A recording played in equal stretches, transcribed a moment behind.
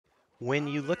When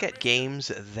you look at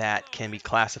games that can be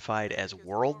classified as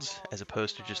worlds as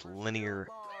opposed to just linear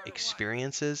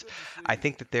experiences, I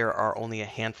think that there are only a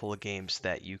handful of games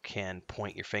that you can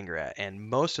point your finger at, and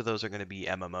most of those are going to be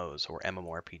MMOs or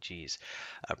MMORPGs.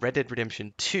 Red Dead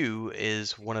Redemption 2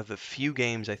 is one of the few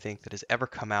games I think that has ever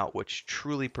come out which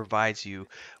truly provides you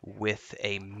with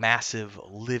a massive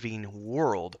living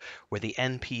world where the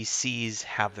NPCs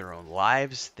have their own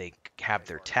lives, they have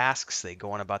their tasks, they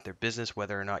go on about their business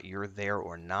whether or not you're there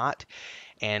or not.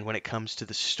 And when it comes to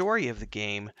the story of the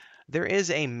game, there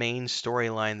is a main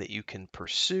storyline that you can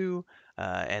pursue,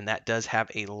 and that does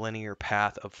have a linear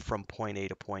path of from point A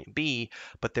to point B,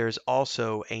 but there's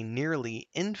also a nearly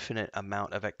infinite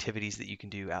amount of activities that you can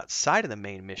do outside of the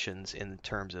main missions in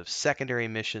terms of secondary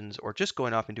missions or just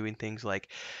going off and doing things like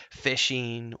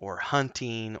fishing or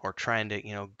hunting or trying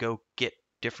to, go get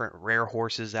different rare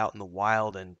horses out in the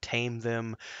wild and tame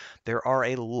them. There are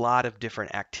a lot of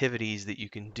different activities that you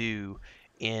can do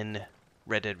in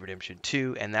Red Dead Redemption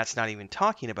 2, and that's not even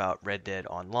talking about Red Dead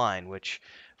Online, which,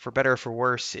 for better or for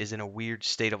worse, is in a weird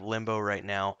state of limbo right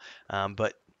now.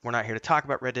 But we're not here to talk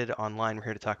about Red Dead Online. We're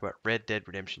here to talk about Red Dead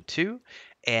Redemption 2,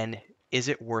 and is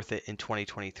it worth it in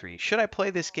 2023? Should I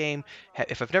play this game?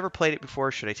 If I've never played it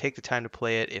before, should I take the time to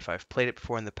play it? If I've played it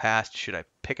before in the past, should I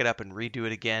pick it up and redo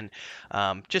it again?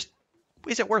 Just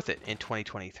is it worth it in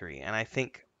 2023? And I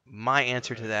think my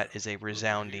answer to that is a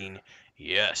resounding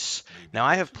yes. Now,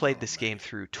 I have played this game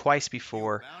through twice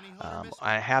before.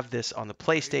 I have this on the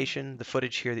PlayStation. The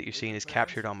footage here that you're seeing is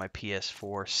captured on my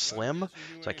PS4 Slim,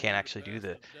 so I can't actually do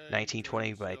the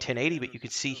 1920 by 1080, but you can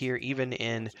see here, even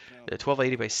in the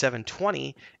 1280 by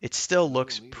 720, it still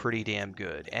looks pretty damn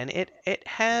good. And it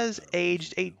has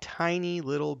aged a tiny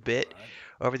little bit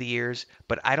over the years,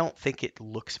 but I don't think it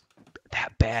looks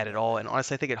that bad at all. And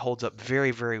honestly, I think it holds up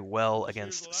very, very well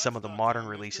against some of the modern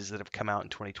releases that have come out in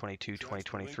 2022,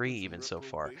 2023, even so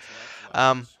far.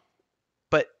 Um,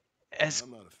 but as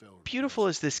beautiful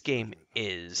as this game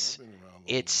is,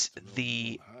 it's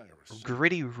the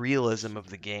gritty realism of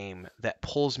the game that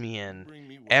pulls me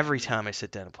in every time I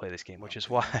sit down and play this game, which is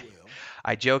why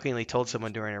I jokingly told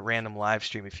someone during a random live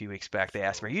stream a few weeks back. They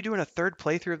asked me, "Are you doing a third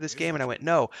playthrough of this game?" And I went,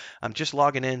 "No, I'm just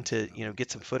logging in to,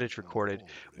 get some footage recorded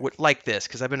like this,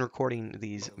 because I've been recording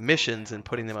these missions and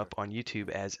putting them up on YouTube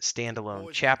as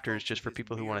standalone chapters just for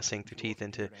people who want to sink their teeth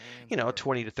into,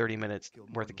 20 to 30 minutes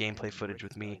worth of gameplay footage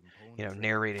with me,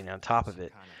 narrating on top of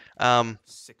it." And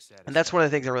that's one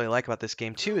of the things I really like about this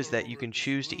game too, is that you can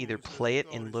choose to either play it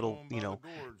in little,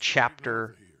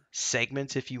 chapter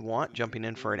segments if you want, jumping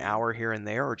in for an hour here and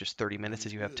there, or just 30 minutes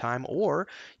as you have time, or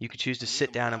you could choose to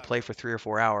sit down and play for 3 or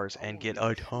 4 hours and get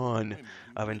a ton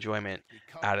of enjoyment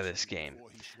out of this game.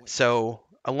 So,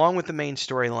 along with the main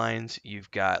storylines,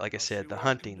 you've got, like I said, the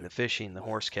hunting, the fishing, the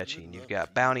horse catching, you've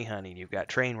got bounty hunting, you've got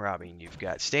train robbing, you've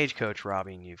got stagecoach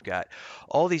robbing, you've got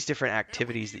all these different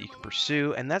activities that you can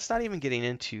pursue, and that's not even getting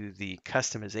into the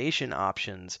customization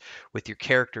options with your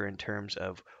character in terms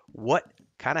of what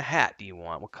kind of hat do you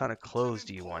want, what kind of clothes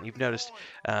do you want. You've noticed,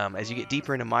 as you get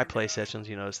deeper into my play sessions,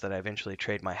 you notice that I eventually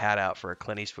trade my hat out for a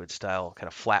Clint Eastwood style kind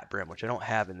of flat brim, which I don't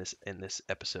have in this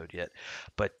episode yet.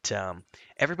 But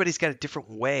everybody's got a different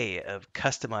way of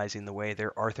customizing the way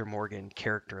their Arthur Morgan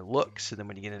character looks, and then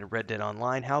when you get into Red Dead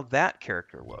Online, how that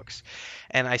character looks.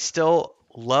 And I still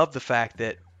love the fact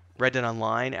that Red Dead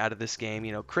Online, out of this game,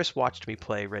 Chris watched me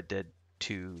play Red Dead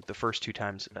 2 the first two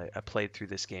times I played through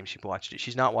this game. She watched it.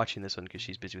 She's not watching this one because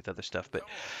she's busy with other stuff, but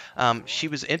she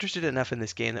was interested enough in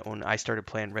this game that when I started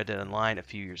playing Red Dead Online a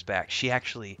few years back, she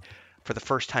actually, for the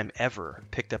first time ever,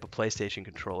 picked up a PlayStation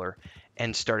controller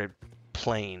and started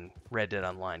playing Red Dead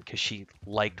Online because she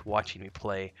liked watching me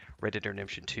play Red Dead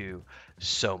Redemption 2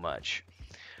 so much.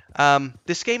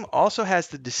 This game also has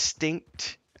the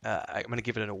distinct, I'm going to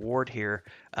give it an award here,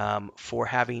 for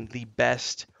having the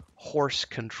best horse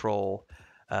control,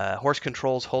 horse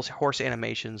controls, horse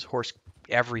animations, horse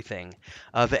everything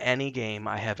of any game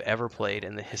I have ever played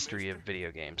in the history of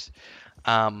video games.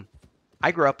 Um,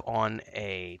 I grew up on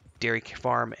a dairy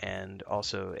farm and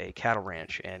also a cattle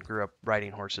ranch, and grew up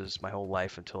riding horses my whole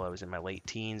life until I was in my late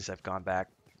teens. I've gone back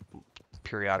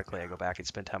periodically. I go back and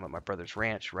spend time at my brother's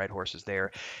ranch, ride horses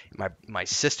there. My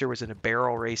sister was into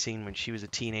barrel racing when she was a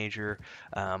teenager.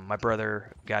 My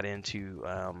brother got into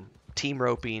team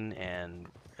roping and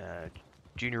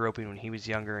junior roping when he was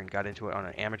younger, and got into it on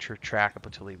an amateur track up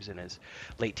until he was in his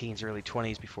late teens, early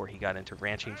 20s, before he got into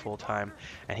ranching full time.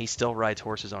 And he still rides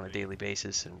horses on a daily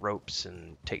basis and ropes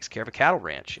and takes care of a cattle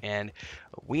ranch. And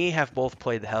we have both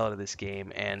played the hell out of this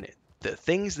game, and the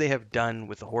things they have done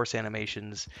with the horse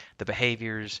animations, the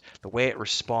behaviors, the way it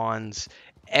responds,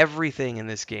 Everything in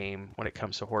this game when it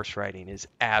comes to horse riding is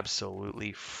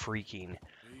absolutely freaking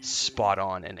spot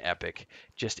on and epic.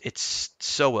 Just it's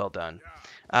so well done.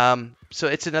 So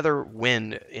it's another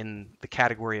win in the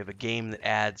category of a game that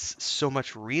adds so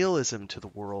much realism to the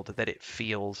world that it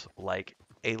feels like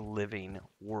a living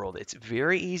world. It's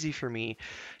very easy for me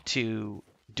to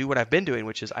do what I've been doing,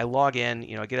 which is I log in,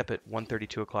 I get up at 1:30,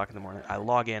 2 o'clock in the morning. I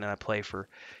log in and I play for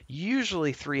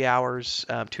usually 3 hours,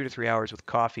 2 to 3 hours with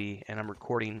coffee, and I'm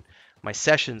recording my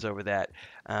sessions over that.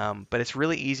 But it's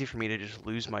really easy for me to just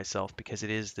lose myself because it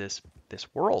is this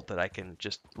world that I can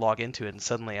just log into it, and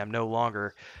suddenly I'm no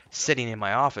longer sitting in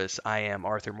my office. I am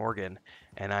Arthur Morgan,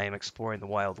 and I am exploring the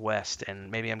Wild West.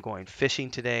 And maybe I'm going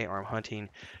fishing today, or I'm hunting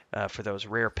for those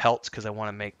rare pelts because I want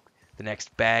to make the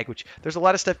next bag. Which there's a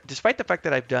lot of stuff. Despite the fact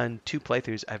that I've done 2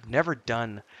 playthroughs, I've never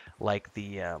done like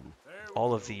the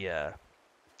all of the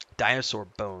dinosaur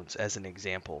bones as an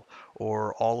example,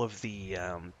 or all of the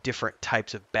different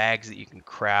types of bags that you can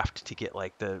craft to get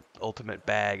like the ultimate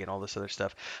bag and all this other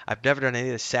stuff. I've never done any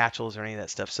of the satchels or any of that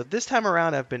stuff. So this time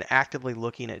around, I've been actively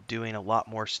looking at doing a lot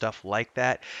more stuff like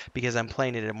that because I'm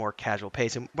playing it at a more casual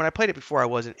pace. And when I played it before, I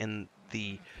wasn't in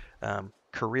the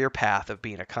career path of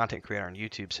being a content creator on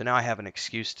YouTube. So now I have an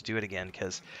excuse to do it again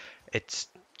because it's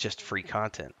just free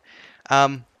content.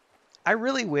 Um, I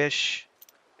really wish,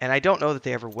 and I don't know that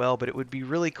they ever will, but it would be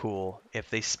really cool if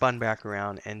they spun back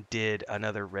around and did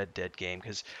another Red Dead game,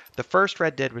 because the first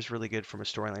Red Dead was really good from a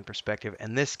storyline perspective,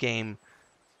 and this game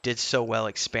did so well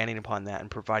expanding upon that and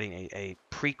providing a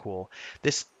prequel.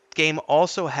 This game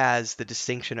also has the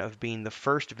distinction of being the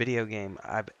first video game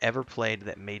I've ever played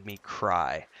that made me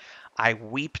cry. I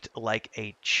wept like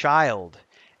a child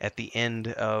at the end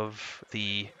of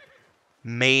the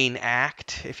main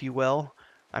act, if you will.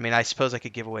 I mean, I suppose I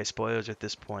could give away spoilers at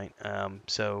this point.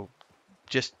 So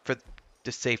just for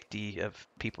the safety of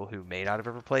people who may not have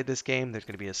ever played this game, there's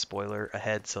going to be a spoiler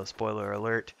ahead. So spoiler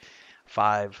alert.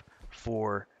 5,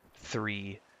 4,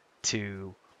 3,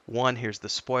 2, 1. Here's the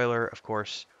spoiler. Of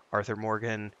course, Arthur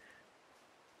Morgan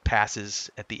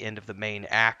passes at the end of the main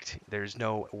act. There's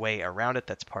no way around it.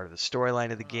 That's part of the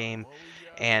storyline of the game.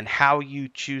 And how you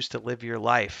choose to live your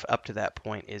life up to that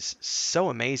point is so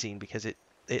amazing because it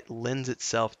lends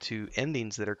itself to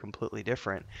endings that are completely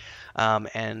different.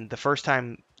 And the first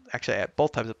time, actually,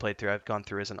 both times I played through, I've gone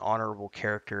through as an honorable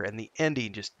character, and the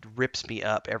ending just rips me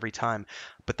up every time.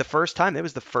 But the first time, it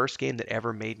was the first game that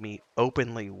ever made me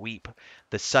openly weep.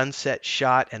 The sunset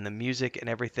shot and the music and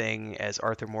everything as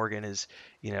Arthur Morgan is,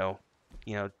 you know,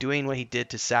 doing what he did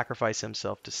to sacrifice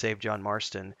himself to save John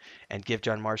Marston and give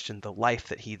John Marston the life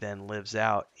that he then lives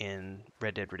out in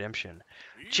Red Dead Redemption,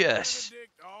 just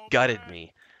gutted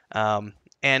me. Um,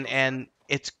 and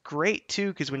it's great too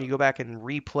because when you go back and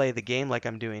replay the game like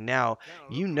I'm doing now,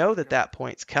 you know that that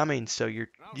point's coming. So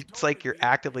it's like you're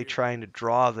actively trying to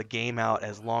draw the game out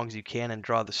as long as you can and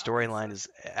draw the storyline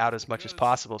out as much as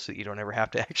possible so that you don't ever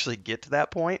have to actually get to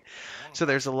that point. So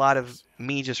there's a lot of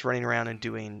me just running around and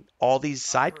doing all these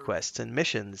side quests and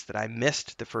missions that I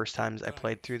missed the first times I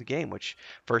played through the game, which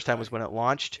first time was when it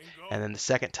launched, and then the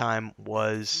second time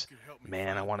was,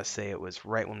 man, I want to say it was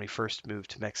right when we first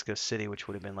moved to Mexico City, which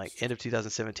would have been like end of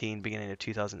 2017, beginning of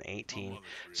 2018.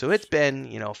 So it's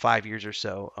been, 5 years or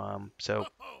so.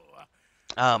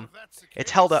 Um,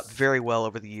 it's held up very well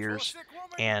over the years,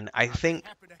 and I think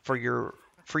for your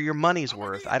money's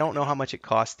worth, I don't know how much it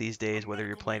costs these days, whether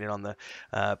you're playing it on the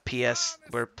PS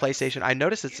or PlayStation. I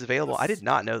noticed it's available. I did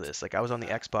not know this. Like I was on the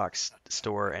Xbox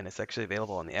store, and it's actually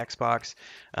available on the Xbox.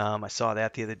 I saw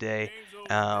that the other day.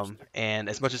 And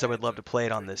as much as I would love to play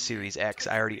it on the Series X,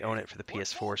 I already own it for the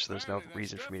PS4, so there's no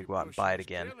reason for me to go out and buy it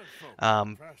again.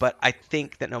 But I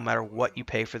think that no matter what you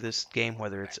pay for this game,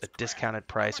 whether it's a discounted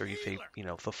price or you pay,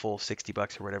 the full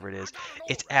 $60 or whatever it is,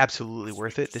 it's absolutely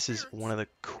worth it. This is one of the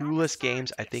coolest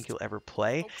games I think you'll ever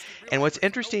play. And what's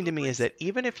interesting to me is that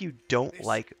even if you don't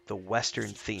like the Western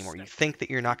theme, or you think that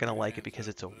you're not going to like it because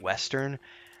it's a Western,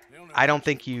 I don't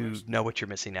think you know what you're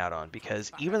missing out on,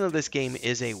 because even though this game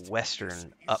is a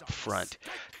Western up front,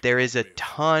 there is a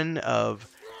ton of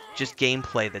just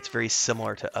gameplay that's very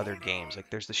similar to other games. Like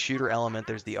there's the shooter element,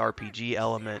 there's the RPG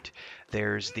element,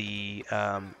 there's the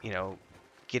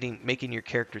making your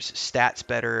character's stats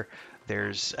better.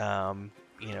 There's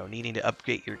needing to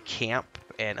update your camp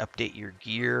and update your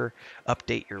gear,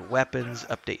 update your weapons,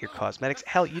 update your cosmetics.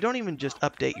 Hell, you don't even just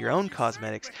update your own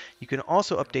cosmetics. You can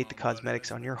also update the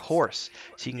cosmetics on your horse,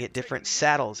 so you can get different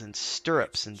saddles and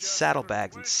stirrups and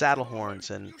saddlebags and saddle horns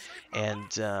and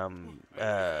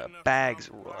bags,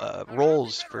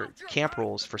 rolls for camp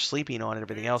rolls for sleeping on and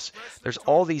everything else. There's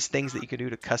all these things that you can do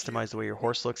to customize the way your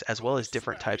horse looks, as well as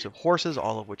different types of horses,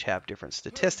 all of which have different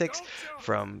statistics,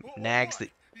 from nags that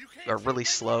are really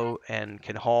slow and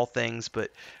can haul things,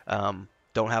 but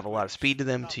don't have a lot of speed to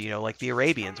them, to like the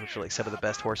Arabians, which are like some of the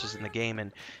best horses in the game,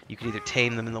 and you can either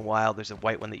tame them in the wild. There's a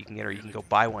white one that you can get, or you can go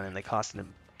buy one, and they cost an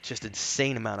just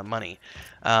insane amount of money.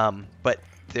 But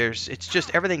it's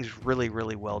just everything's really,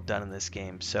 really well done in this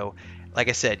game. So, like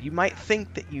I said, you might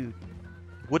think that you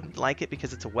wouldn't like it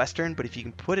because it's a Western, but if you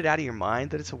can put it out of your mind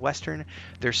that it's a Western,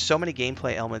 there's so many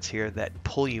gameplay elements here that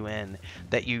pull you in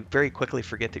that you very quickly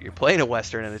forget that you're playing a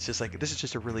Western, and it's just like, this is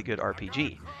just a really good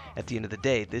RPG. At the end of the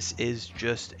day, this is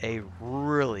just a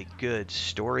really good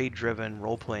story-driven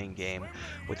role-playing game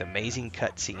with amazing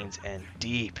cutscenes and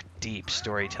deep, deep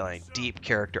storytelling, deep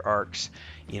character arcs,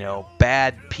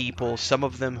 bad people, some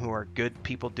of them who are good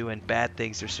people doing bad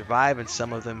things to survive, and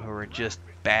some of them who are just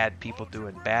bad people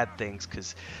doing bad things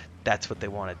because that's what they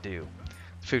want to do.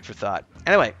 Food for thought.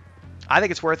 Anyway, I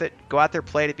think it's worth it. Go out there,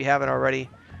 play it if you haven't already.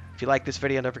 If you like this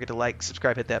video, don't forget to like,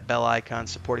 subscribe, hit that bell icon,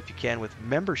 support if you can with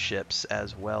memberships,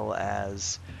 as well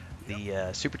as the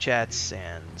super chats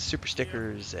and super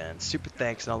stickers and super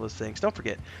thanks and all those things. Don't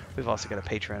forget, we've also got a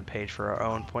Patreon page for our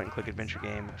own point-and-click adventure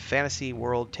game, fantasy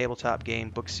world, tabletop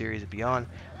game, book series, and beyond.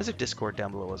 There's a Discord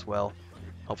down below as well.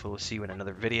 Hopefully we'll see you in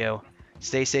another video.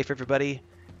 Stay safe, everybody,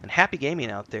 and happy gaming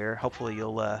out there. Hopefully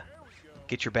you'll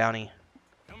get your bounty.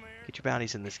 Get your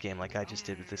bounties in this game like I just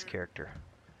did with this character.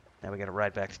 Now we got to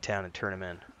ride back to town and turn him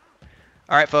in.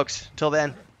 All right, folks. Till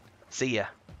then, see ya.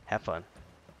 Have fun.